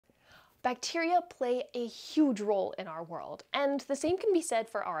Bacteria play a huge role in our world, and the same can be said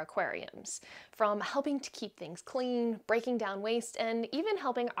for our aquariums. From helping to keep things clean, breaking down waste, and even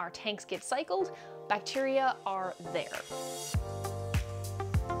helping our tanks get cycled, bacteria are there.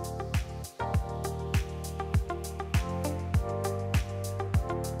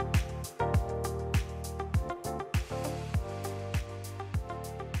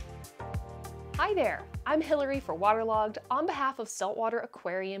 Hi there, I'm Hilary for Waterlogged on behalf of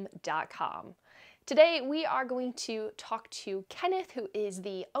SaltwaterAquarium.com. Today we are going to talk to Kenneth, who is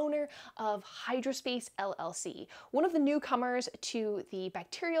the owner of Hydrospace LLC, one of the newcomers to the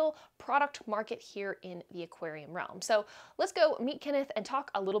bacterial product market here in the aquarium realm. So let's go meet Kenneth and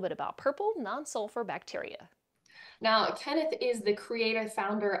talk a little bit about purple non-sulfur bacteria. Now, Kenneth is the creator,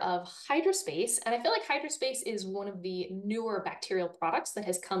 founder of Hydrospace, and I feel like Hydrospace is one of the newer bacterial products that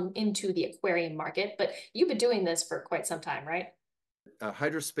has come into the aquarium market, but you've been doing this for quite some time, right?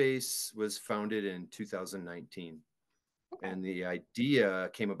 Hydrospace was founded in 2019, and the idea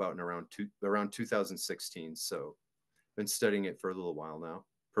came about in around 2016. So, been studying it for a little while now.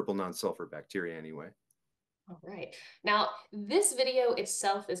 Purple non-sulfur bacteria, anyway. All right. Now, this video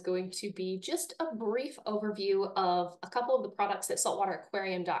itself is going to be just a brief overview of a couple of the products that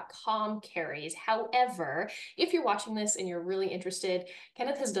SaltwaterAquarium.com carries. However, if you're watching this and you're really interested,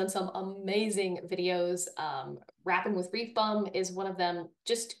 Kenneth has done some amazing videos. Wrapping with Reef Bum is one of them.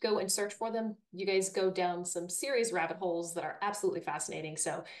 Just go and search for them. You guys go down some serious rabbit holes that are absolutely fascinating.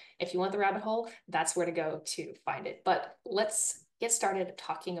 So if you want the rabbit hole, that's where to go to find it. But let's get started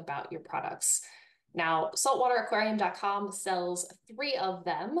talking about your products. Now, SaltwaterAquarium.com sells 3 of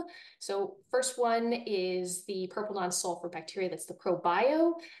them. So first one is the purple non-sulfur bacteria, that's the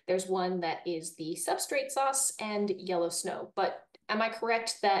ProBio. There's one that is the substrate sauce and yellow snow. But am I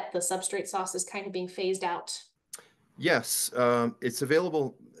correct that the substrate sauce is kind of being phased out? Yes, it's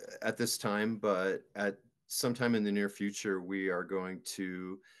available at this time, but at sometime in the near future, we are going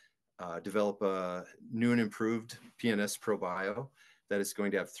to develop a new and improved PNS ProBio that is going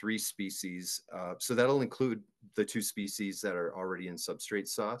to have 3 species. So that'll include the 2 species that are already in substrate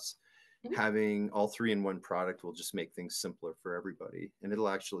sauce. Mhm. Having all 3 in one product will just make things simpler for everybody. And it'll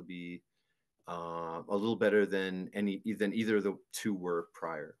actually be a little better than either of the 2 were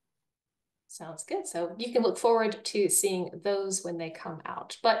prior. Sounds good. So you can look forward to seeing those when they come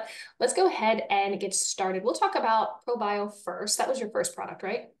out. But let's go ahead and get started. We'll talk about ProBio first. That was your first product,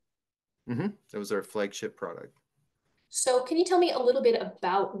 right? That was our flagship product. So can you tell me a little bit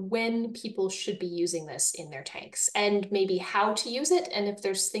about when people should be using this in their tanks and maybe how to use it and if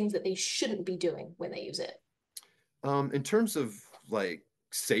there's things that they shouldn't be doing when they use it? In terms of like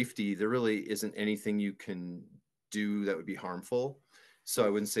safety, there really isn't anything you can do that would be harmful. So I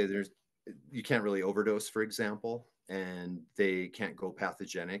wouldn't say you can't really overdose, for example, and they can't go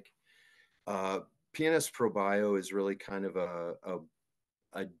pathogenic. PNS ProBio is really kind of a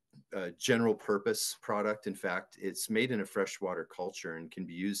general purpose product. In fact, it's made in a freshwater culture and can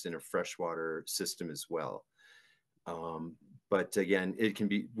be used in a freshwater system as well. But again,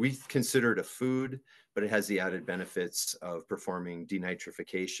 we consider it a food, but it has the added benefits of performing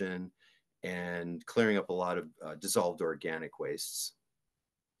denitrification and clearing up a lot of dissolved organic wastes.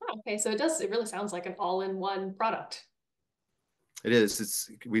 Oh, okay, so it really sounds like an all-in-one product. It is.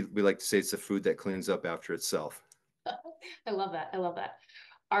 We like to say it's a food that cleans up after itself. I love that. I love that.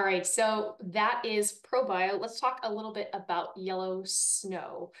 All right, so that is ProBio. Let's talk a little bit about yellow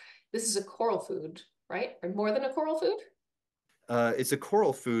snow. This is a coral food, right? Or more than a coral food? It's a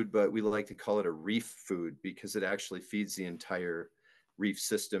coral food, but we like to call it a reef food because it actually feeds the entire reef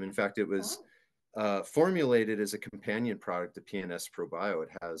system. In fact, it was formulated as a companion product to PNS ProBio.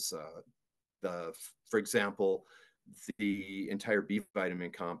 It has for example, the entire B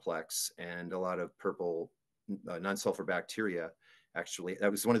vitamin complex and a lot of purple non-sulfur bacteria. Actually, that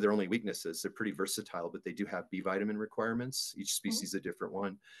was one of their only weaknesses. They're pretty versatile, but they do have B vitamin requirements. Each species a different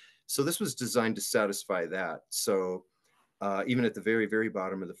one. So this was designed to satisfy that. So even at the very, very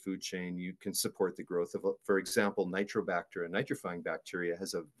bottom of the food chain, you can support the growth of, for example, Nitrobacter, a nitrifying bacteria,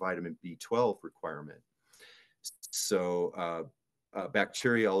 has a vitamin B12 requirement. So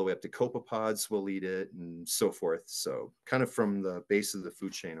bacteria all the way up to copepods will eat it and so forth. So kind of from the base of the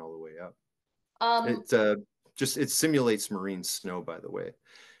food chain all the way up. Um, It simulates marine snow, by the way. oh,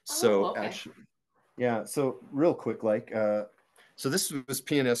 So okay. actually, yeah. So real quick, so this was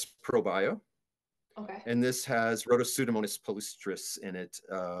PNS ProBio. Okay. And this has Rhodopseudomonas palustris in it,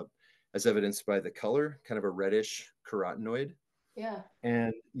 as evidenced by the color, kind of a reddish carotenoid. Yeah.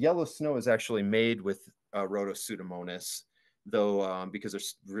 And yellow snow is actually made with Rhodopseudomonas, though because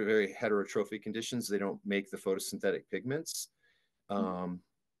there's very heterotrophic conditions, they don't make the photosynthetic pigments.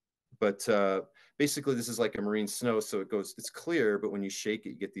 But basically, this is like a marine snow. So it's clear, but when you shake it,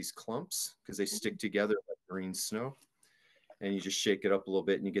 you get these clumps because they stick together like marine snow. And you just shake it up a little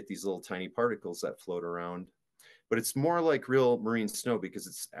bit and you get these little tiny particles that float around. But it's more like real marine snow because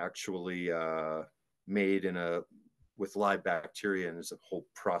it's actually made with live bacteria, and there's a whole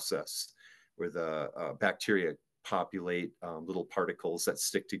process where the bacteria populate little particles that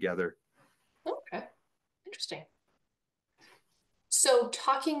stick together. Okay, interesting. So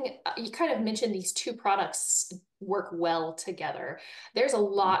you kind of mentioned these two products work well together. There's a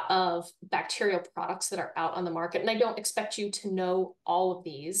lot of bacterial products that are out on the market, and I don't expect you to know all of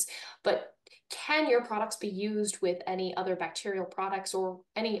these, but can your products be used with any other bacterial products or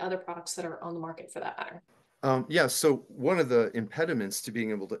any other products that are on the market for that matter? Yeah, so one of the impediments to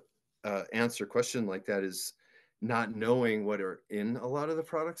being able to answer a question like that is not knowing what are in a lot of the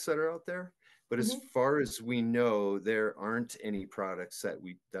products that are out there. But as Mhm. far as we know, there aren't any products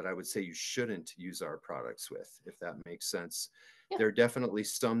that I would say you shouldn't use our products with, if that makes sense. Yeah. There are definitely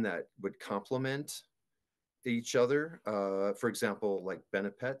some that would complement each other. For example, like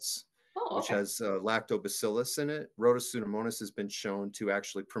Benepets, Oh, which okay. has lactobacillus in it. Rhodosudomonas has been shown to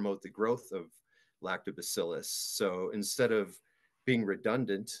actually promote the growth of lactobacillus. So instead of being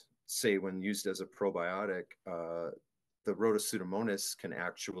redundant, say when used as a probiotic, the Rhodosudomonas can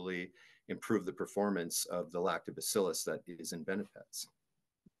actually improve the performance of the lactobacillus that is in Benepets.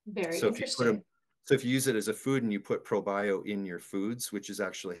 Very So if you put them, interesting. so if you use it as a food and you put probio in your foods, which is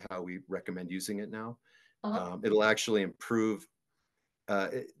actually how we recommend using it now, Uh-huh. it'll actually improve.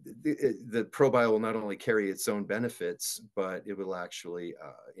 The probio will not only carry its own benefits, but it will actually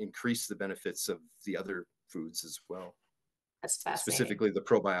increase the benefits of the other foods as well, That's fascinating. specifically the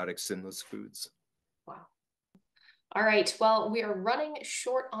probiotics in those foods. Wow. All right. Well, we are running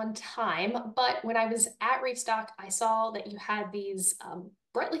short on time, but when I was at Restock, I saw that you had these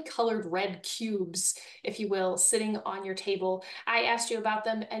brightly colored red cubes, if you will, sitting on your table. I asked you about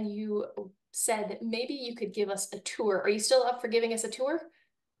them, and you said maybe you could give us a tour. Are you still up for giving us a tour?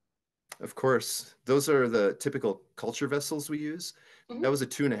 Of course, those are the typical culture vessels we use. That Mhm. was a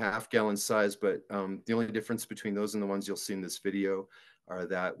 2.5 gallon size, but the only difference between those and the ones you'll see in this video are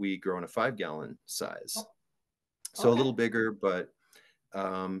that we grow in a 5 gallon size. Oh, So a okay. little bigger, but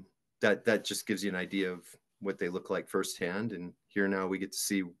um, that just gives you an idea of what they look like firsthand. And here now we get to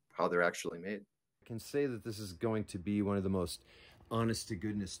see how they're actually made. I can say that this is going to be one of the most honest to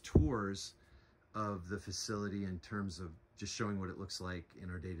goodness tours of the facility in terms of just showing what it looks like in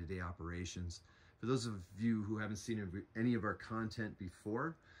our day-to-day operations. For those of you who haven't seen any of our content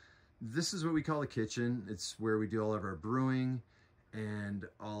before, this is what we call the kitchen. It's where we do all of our brewing and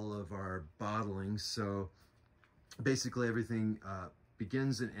all of our bottling. So basically everything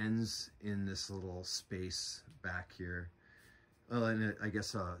begins and ends in this little space back here. And I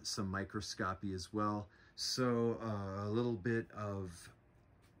guess some microscopy as well. So a little bit of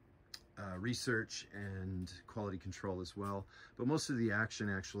research and quality control as well. But most of the action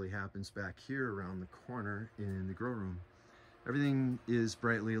actually happens back here around the corner in the grow room. Everything is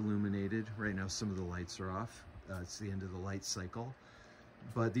brightly illuminated. Right now some of the lights are off. It's the end of the light cycle.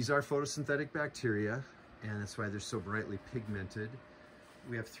 But these are photosynthetic bacteria, and that's why they're so brightly pigmented.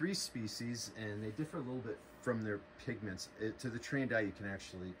 We have 3 species, and they differ a little bit from their pigments. To the trained eye, you can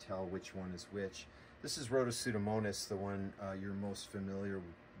actually tell which one is which. This is Rhodosudomonas, the one you're most familiar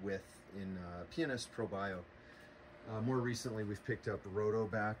with in PNS Probio. More recently, we've picked up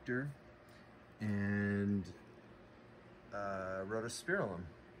Rhodobacter and Rhodospirillum.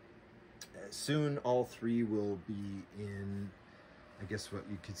 Soon, all 3 will be in, I guess what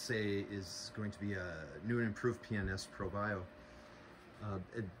you could say is going to be a new and improved PNS Probio.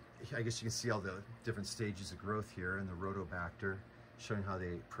 I guess you can see all the different stages of growth here in the Rhodobacter, showing how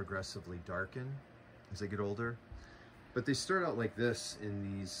they progressively darken as they get older. But they start out like this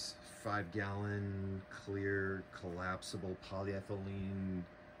in these 5-gallon clear collapsible polyethylene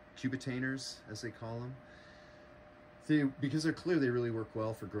cubitaners, as they call them. Because they're clear, they really work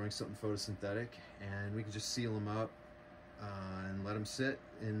well for growing something photosynthetic, and we can just seal them up and let them sit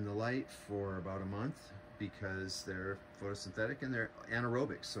in the light for about a month because they're photosynthetic and they're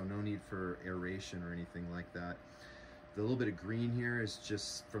anaerobic, so no need for aeration or anything like that. The little bit of green here is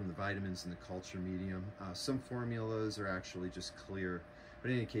just from the vitamins in the culture medium. Some formulas are actually just clear,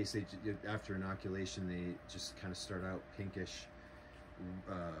 but in any case, after inoculation, they just kind of start out pinkish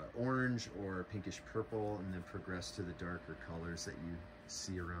orange or pinkish purple, and then progress to the darker colors that you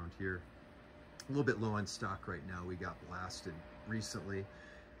see around here. A little bit low on stock right now. We got blasted recently.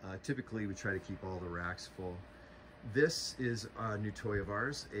 Typically, we try to keep all the racks full. This is a new toy of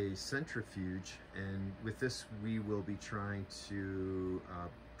ours, a centrifuge, and with this we will be trying to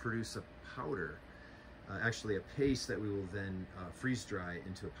produce a powder, actually a paste that we will then freeze dry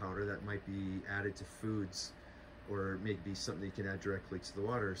into a powder that might be added to foods, or maybe something you can add directly to the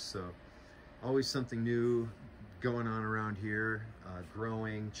water. So always something new going on around here,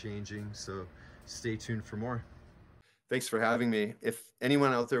 growing, changing. So stay tuned for more. Thanks for having me. If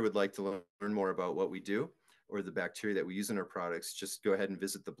anyone out there would like to learn more about what we do or the bacteria that we use in our products, just go ahead and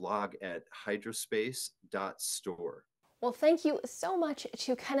visit the blog at hydrospace.store. Well, thank you so much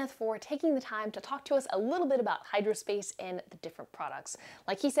to Kenneth for taking the time to talk to us a little bit about Hydrospace and the different products.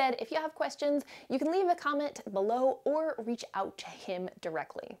 Like he said, if you have questions, you can leave a comment below or reach out to him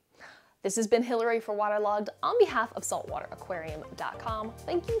directly. This has been Hilary for Waterlogged on behalf of SaltwaterAquarium.com.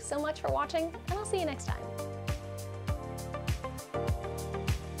 Thank you so much for watching, and I'll see you next time.